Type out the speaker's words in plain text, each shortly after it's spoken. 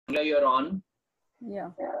you're on. Yeah.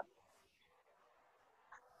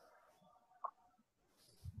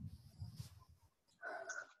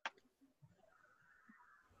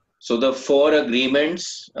 So the four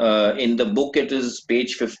agreements, in the book, it is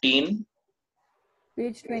page 15.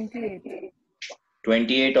 Page 28.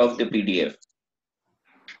 28 of the PDF.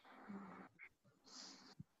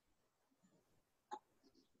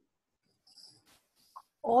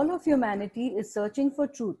 All of humanity is searching for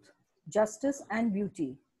truth, justice, and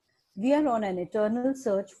beauty. We are on an eternal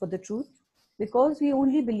search for the truth because we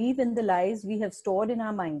only believe in the lies we have stored in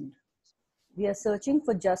our mind. We are searching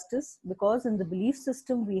for justice because in the belief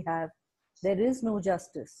system we have, there is no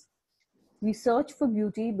justice. We search for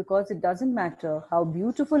beauty because it doesn't matter how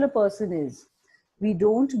beautiful a person is. We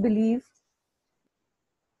don't believe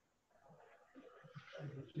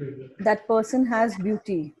that person has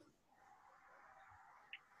beauty.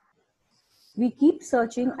 We keep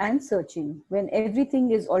searching and searching. When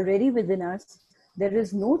everything is already within us, there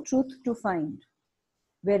is no truth to find.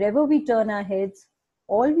 Wherever we turn our heads,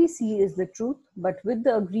 all we see is the truth, but with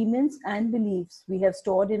the agreements and beliefs we have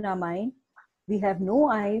stored in our mind, we have no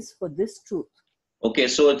eyes for this truth. Okay,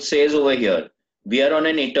 so it says over here, we are on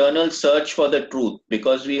an eternal search for the truth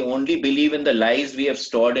because we only believe in the lies we have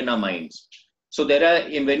stored in our minds. So there are,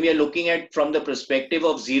 when we are looking at from the perspective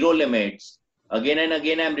of zero limits, again and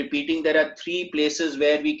again I'm repeating, there are three places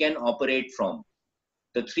where we can operate from.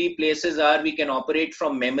 The three places are, we can operate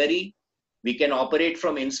from memory, we can operate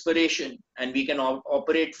from inspiration, and we can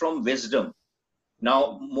operate from wisdom.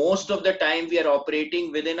 Now, most of the time we are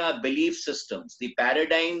operating within our belief systems, the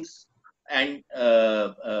paradigms and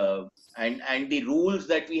the rules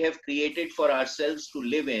that we have created for ourselves to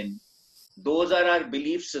live in. Those are our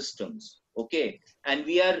belief systems, okay? And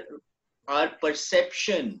our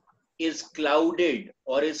perception is clouded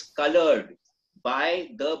or is colored by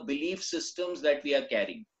the belief systems that we are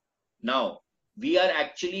carrying. Now, we are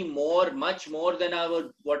actually much more than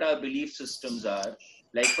what our belief systems are.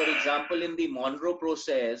 Like, for example, in the Monroe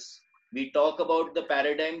process, we talk about the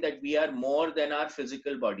paradigm that we are more than our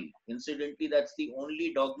physical body. Incidentally, that's the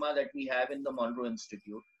only dogma that we have in the Monroe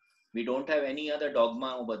Institute. We don't have any other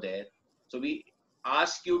dogma over there. So we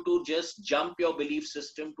ask you to just jump your belief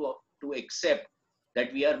system to accept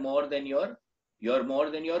that we are more than you're more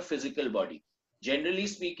than your physical body. Generally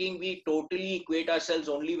speaking, we totally equate ourselves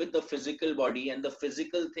only with the physical body and the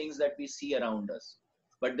physical things that we see around us.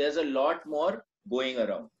 But there's a lot more going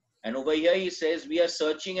around. And over here, he says, we are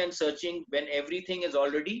searching and searching when everything is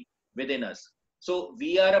already within us. So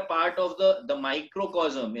we are a part of the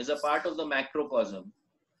microcosm is a part of the macrocosm,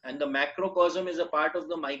 and the macrocosm is a part of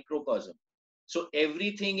the microcosm. So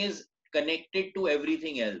everything is connected to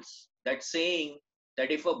everything else. That saying that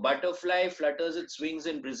if a butterfly flutters its wings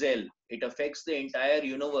in Brazil, it affects the entire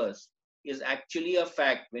universe is actually a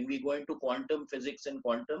fact when we go into quantum physics and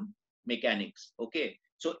quantum mechanics. Okay,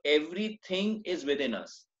 so everything is within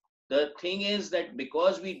us. The thing is that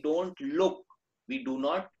because we don't look, we do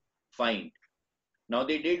not find. Now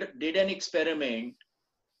they did an experiment.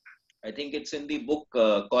 I think it's in the book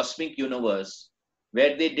Cosmic Universe,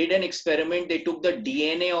 where they did an experiment. They took the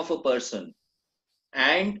DNA of a person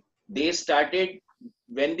and they started,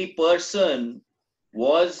 when the person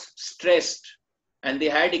was stressed and they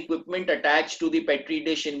had equipment attached to the petri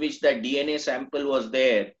dish in which that DNA sample was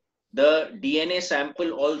there, the DNA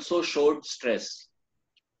sample also showed stress.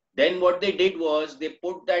 Then what they did was they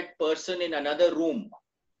put that person in another room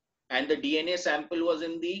and the DNA sample was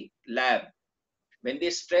in the lab. When they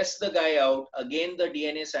stressed the guy out, again the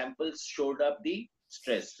DNA samples showed up the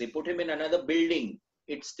stress. They put him in another building,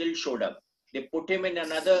 it still showed up. They put him in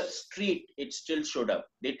another street, it still showed up.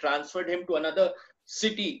 They transferred him to another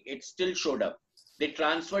city, it still showed up. They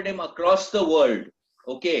transferred him across the world,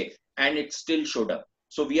 okay, and it still showed up.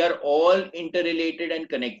 So we are all interrelated and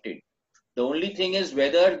connected. The only thing is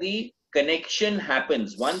whether the connection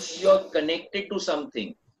happens. Once you're connected to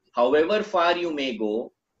something, however far you may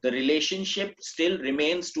go, the relationship still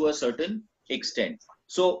remains to a certain extent.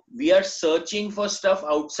 So we are searching for stuff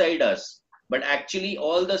outside us, but actually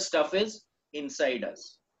all the stuff is inside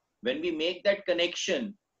us. When we make that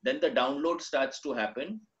connection, then the download starts to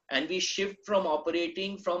happen and we shift from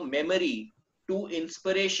operating from memory to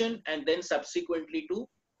inspiration and then subsequently to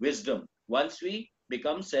wisdom once we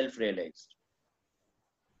become self-realized.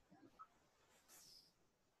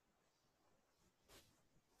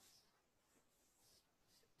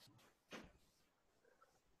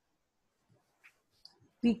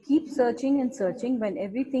 We keep searching and searching when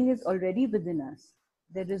everything is already within us.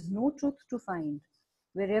 There is no truth to find.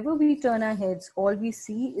 Wherever we turn our heads, all we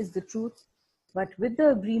see is the truth. But with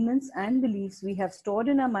the agreements and beliefs we have stored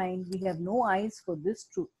in our mind, we have no eyes for this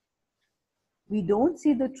truth. We don't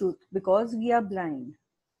see the truth because we are blind.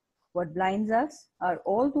 What blinds us are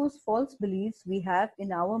all those false beliefs we have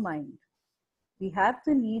in our mind. We have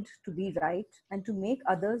the need to be right and to make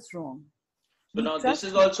others wrong. So We now this trust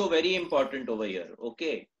is also very important over here.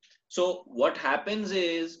 Okay. So what happens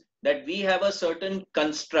is that we have a certain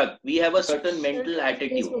construct, we have a certain mental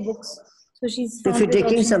attitude. So she's If you're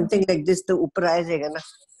taking something like this, the upper aayega na.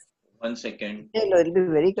 1 second. No, it'll be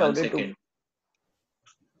very 1 crowded second. too.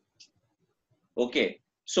 Okay.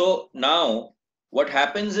 So now what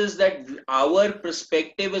happens is that our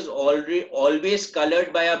perspective is always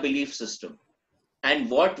colored by our belief system. And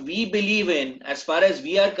what we believe in, as far as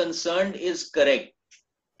we are concerned, is correct.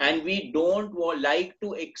 And we don't like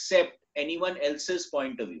to accept anyone else's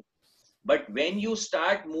point of view. But when you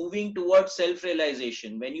start moving towards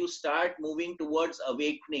self-realization, when you start moving towards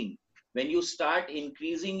awakening, when you start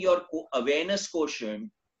increasing your awareness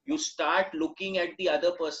quotient, you start looking at the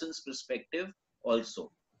other person's perspective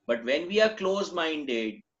also. But when we are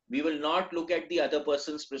closed-minded, we will not look at the other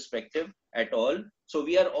person's perspective at all. So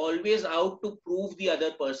we are always out to prove the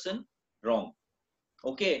other person wrong.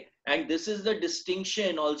 Okay. And this is the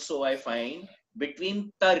distinction also I find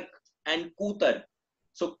between tark and kutark.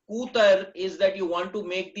 So kutark is that you want to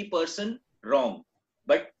make the person wrong,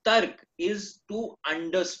 but tark is to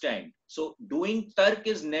understand. So doing tark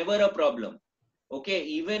is never a problem. Okay,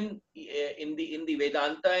 even in the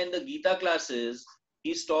Vedanta and the Gita classes,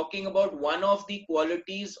 he's talking about one of the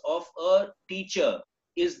qualities of a teacher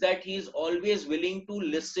is that he is always willing to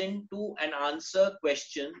listen to and answer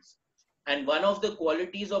questions. And one of the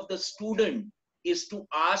qualities of the student is to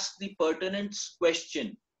ask the pertinent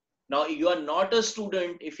question. Now, you are not a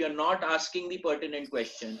student if you're not asking the pertinent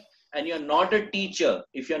question, and you're not a teacher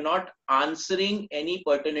if you're not answering any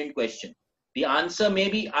pertinent question. The answer may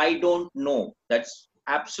be, I don't know. That's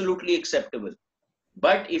absolutely acceptable.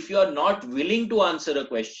 But if you're not willing to answer a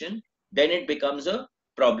question, then it becomes a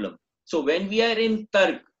problem. So when we are in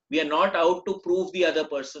tark, we are not out to prove the other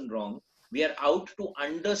person wrong. We are out to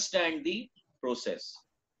understand the process.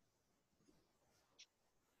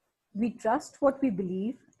 We trust what we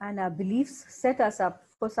believe, and our beliefs set us up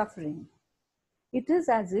for suffering. It is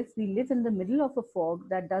as if we live in the middle of a fog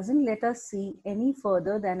that doesn't let us see any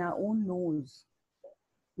further than our own nose.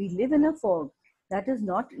 We live in a fog that is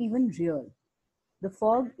not even real. The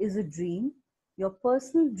fog is a dream, your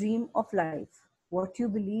personal dream of life, what you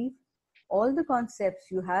believe, all the concepts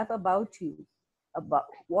you have about you, about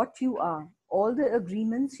what you are, all the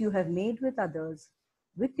agreements you have made with others,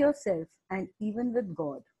 with yourself, and even with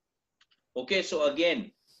God. Okay, so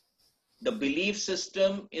again, the belief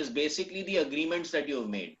system is basically the agreements that you've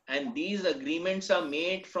made. And these agreements are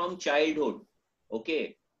made from childhood.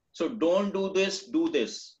 Okay, so don't do this, do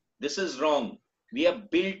this. This is wrong. We are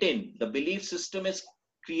built in. The belief system is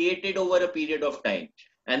created over a period of time.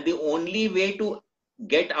 And the only way to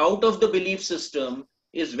get out of the belief system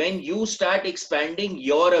is when you start expanding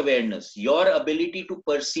your awareness, your ability to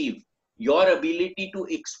perceive, your ability to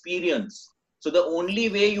experience. So the only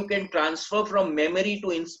way you can transfer from memory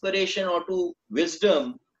to inspiration or to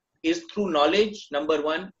wisdom is through knowledge, number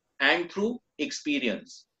one, and through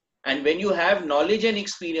experience. And when you have knowledge and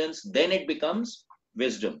experience, then it becomes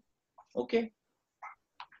wisdom. Okay?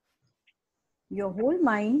 Your whole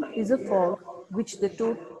mind is a fog, which the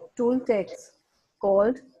Toltecs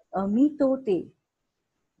called a mitote.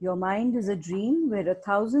 Your mind is a dream where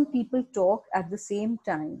 1,000 people talk at the same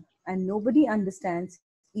time and nobody understands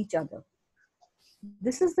each other.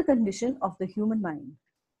 This is the condition of the human mind,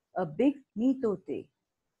 a big mitote.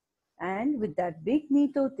 And with that big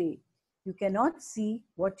mitote, you cannot see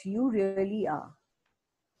what you really are.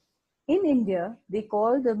 In India, they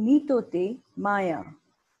call the mitote Maya,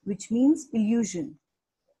 which means illusion.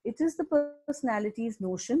 It is the personality's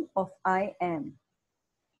notion of I am.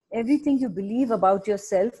 Everything you believe about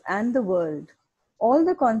yourself and the world, all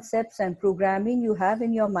the concepts and programming you have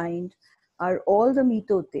in your mind are all the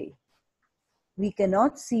mitote. We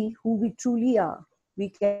cannot see who we truly are. We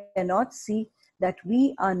cannot see that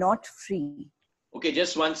we are not free. Okay,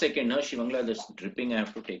 just 1 second. Now, Shivangla, this dripping I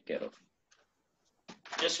have to take care of.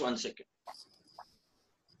 Just 1 second.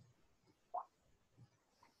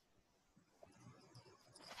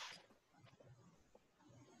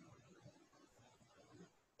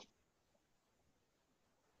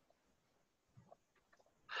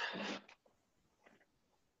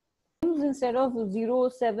 Instead of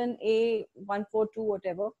 07A142,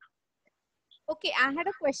 whatever. Okay, I had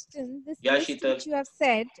a question. This Yeah, list Sheetal. which you have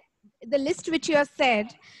said, the list which you have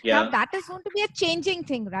said, Yeah. now that is going to be a changing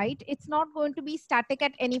thing, right? It's not going to be static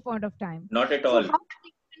at any point of time. Not at So all. how do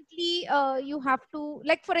we constantly you have to,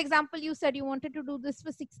 like for example, you said you wanted to do this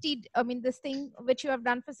for 60, I mean this thing which you have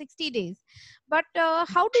done for 60 days, but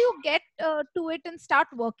how do you get to it and start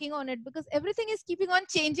working on it, because everything is keeping on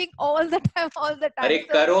changing all the time, all the अरे time.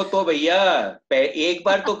 So करो तो भैया, एक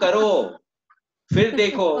बार तो करो, फिर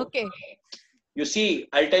देखो. okay, You see,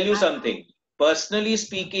 I'll tell you something. Personally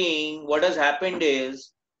speaking, what has happened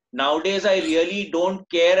is, nowadays I really don't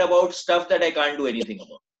care about stuff that I can't do anything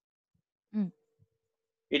about.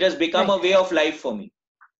 It has become a way of life for me.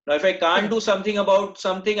 Now, if I can't do something about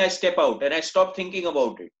something, I step out and I stop thinking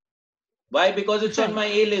about it. Why? Because it's on my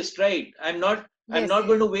A list, right? I'm not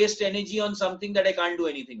going to waste energy on something that I can't do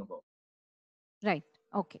anything about. right,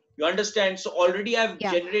 okay, You understand? So already I've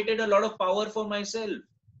generated a lot of power for myself.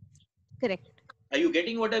 correct. Are you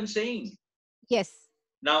getting what I'm saying? Yes.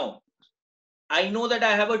 Now, I know that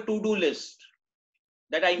I have a to-do list,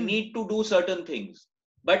 that I need to do certain things,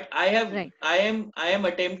 but I am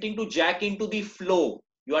attempting to jack into the flow.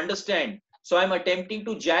 You understand? So I'm attempting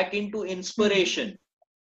to jack into inspiration.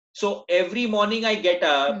 So every morning I get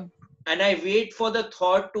up and I wait for the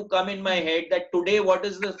thought to come in my head that today, what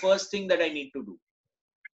is the first thing that I need to do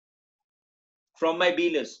from my B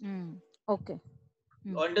list? Okay.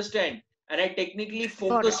 You understand? And I technically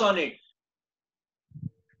focus on it.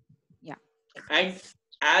 Yeah. And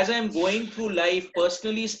as I'm going through life,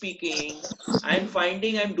 personally speaking, I'm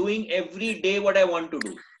finding I'm doing every day what I want to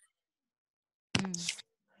do.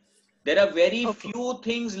 There are very few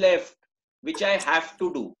things left which I have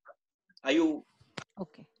to do. Are you?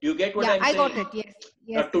 Okay. You get what I'm saying? I got it. Yes.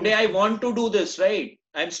 Now today I want to do this, right?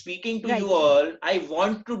 I'm speaking to you all. I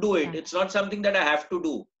want to do it. It's not something that I have to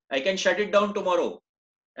do. I can shut it down tomorrow.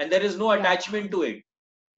 And there is no attachment to it.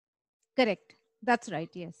 Correct. That's right.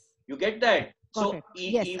 Yes. You get that? Got So it.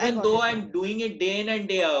 Yes, even though I'm doing it day in and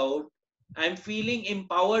day out, I'm feeling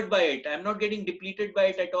empowered by it. I'm not getting depleted by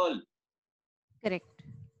it at all. Correct.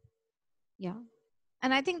 Yeah.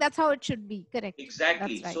 And I think that's how it should be. Correct.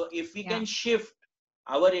 Exactly. That's right. So if we can shift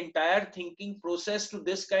our entire thinking process to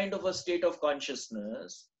this kind of a state of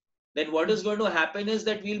consciousness, then what is going to happen is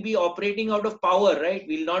that we'll be operating out of power, right?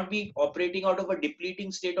 We'll not be operating out of a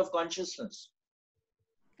depleting state of consciousness.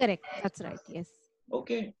 Correct. That's right. Yes.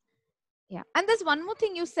 Okay. Yeah. And there's one more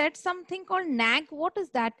thing. You said something called nag. What is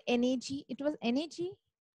that? NAG? It was NAG?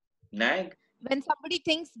 Nag? When somebody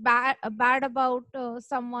thinks bad about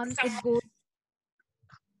someone, it goes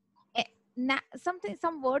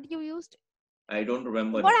some word you used. I don't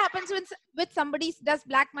remember. What happens when with somebody does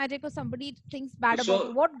black magic or somebody thinks bad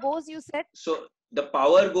about what goes, you said? So the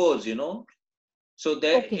power goes, you know. So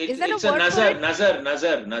there it's a nazar.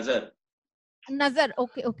 Nazar.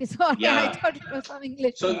 Okay. Sorry, I thought it was some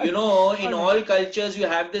English So word. you know, in all cultures you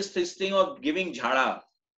have this thing of giving jhada.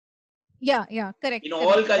 Yeah, correct. In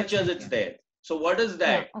all cultures it's there. So what is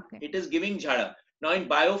that? Yeah, okay. It is giving jhada. Now in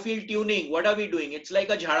biofield tuning, what are we doing? It's like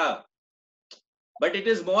a jhada. But it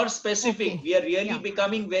is more specific. We are really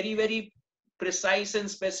becoming very, very precise and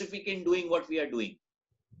specific in doing what we are doing.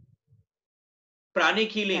 Pranic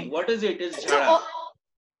healing, what is it? It's jhada.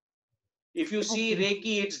 If you see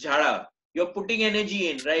Reiki, it's jhada. You're putting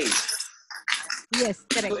energy in, right? Yes,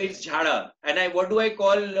 correct. So it's jhada. And what do I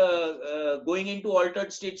call going into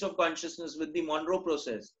altered states of consciousness with the Monroe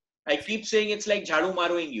process? I keep saying it's like jhadu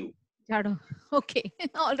maroing you. Jhadu. Okay.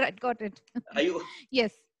 All right. Got it. Are you?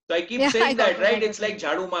 Yes. So I keep saying that, right? It's like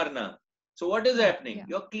jhadu marna. So what is happening?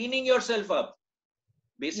 You're cleaning yourself up.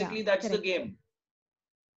 Basically, that's the game.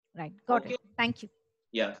 Right. Got it. Thank you.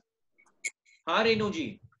 Yeah. Haan,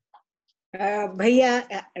 Renuji.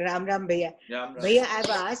 Bhaiya, Ram Bhaiya. Ram. Bhaiya, I've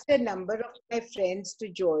asked a number of my friends to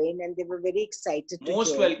join and they were very excited to join.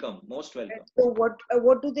 Most welcome. So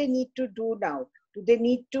what do they need to do now? Do they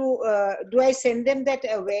need to, do I send them that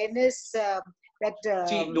awareness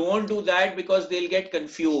See, don't do that because they'll get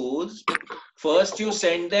confused. First, you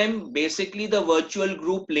send them basically the virtual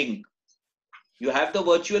group link. You have the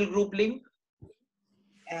virtual group link?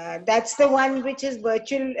 That's the one which is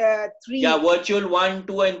virtual 3. Yeah, virtual 1,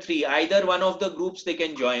 2, and 3. Either one of the groups they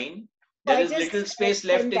can join. There is little space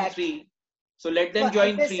left in 3. So let them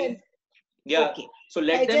join 3. Yeah. Okay. So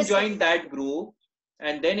let them join that group.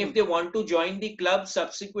 And then if they want to join the club,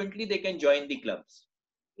 subsequently they can join the clubs.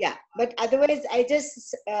 Yeah, but otherwise I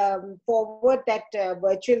just forward that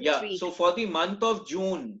virtual 3. So for the month of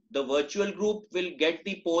June, the virtual group will get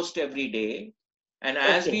the post every day. And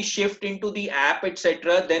as we shift into the app,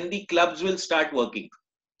 etc., then the clubs will start working.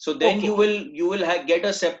 So then you will get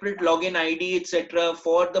a separate login ID, etc.,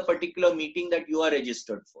 for the particular meeting that you are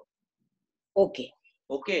registered for. Okay.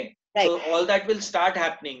 Okay. Right. So all that will start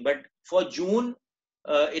happening. But for June,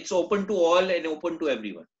 it's open to all and open to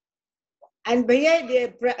everyone. And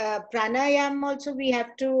Bhaiya, pranayam also we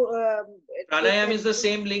have to. Pranayam is the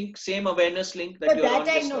same link, same awareness link that So you're that on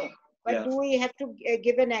I just know. now. But Yeah. do we have to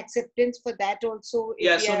give an acceptance for that also if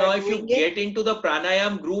Yeah, we so are now if you doing it? get into the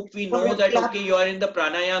pranayam group, we For know a that, club. okay, you are in the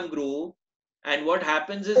pranayam group. And what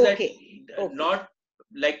happens is Okay. that not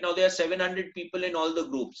like now there are 700 people in all the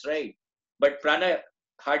groups, right? But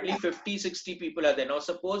hardly 50, 60 people are there. Now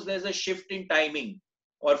suppose there's a shift in timing,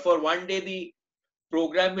 or for one day the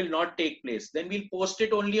program will not take place, then we'll post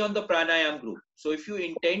it only on the pranayam group. So if you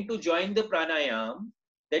intend to join the pranayam,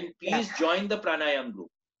 then please join the pranayam group.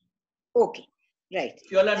 Okay, right.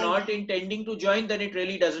 If you all are not intending to join, then it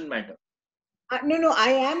really doesn't matter. No,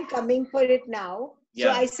 I am coming for it now. So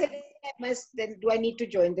Yeah. I said I must, then do I need to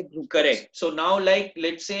join the group? Correct. So now, like,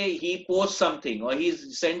 let's say he posts something or he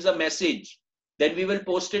sends a message, then we will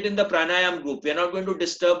post it in the pranayam group. We are not going to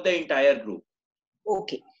disturb the entire group.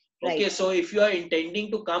 Okay. Right. Okay, so if you are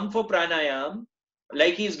intending to come for pranayam,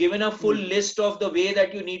 like he's given a full list of the way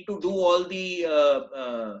that you need to do all the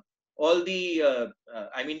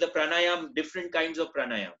I mean the pranayam, different kinds of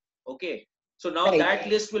pranayam. Okay, so now that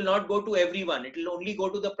list will not go to everyone. It will only go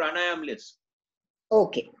to the pranayam list.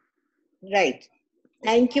 Okay, right.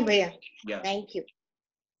 Thank you, Bhaiya. Yeah. Thank you.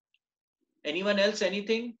 Anyone else?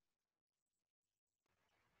 Anything?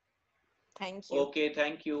 Thank you. Okay,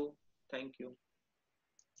 thank you. Thank you.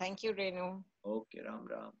 Thank you, Renu. Okay, Ram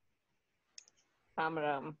Ram. Ram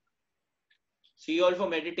Ram. See you all for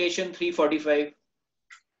meditation 3:45.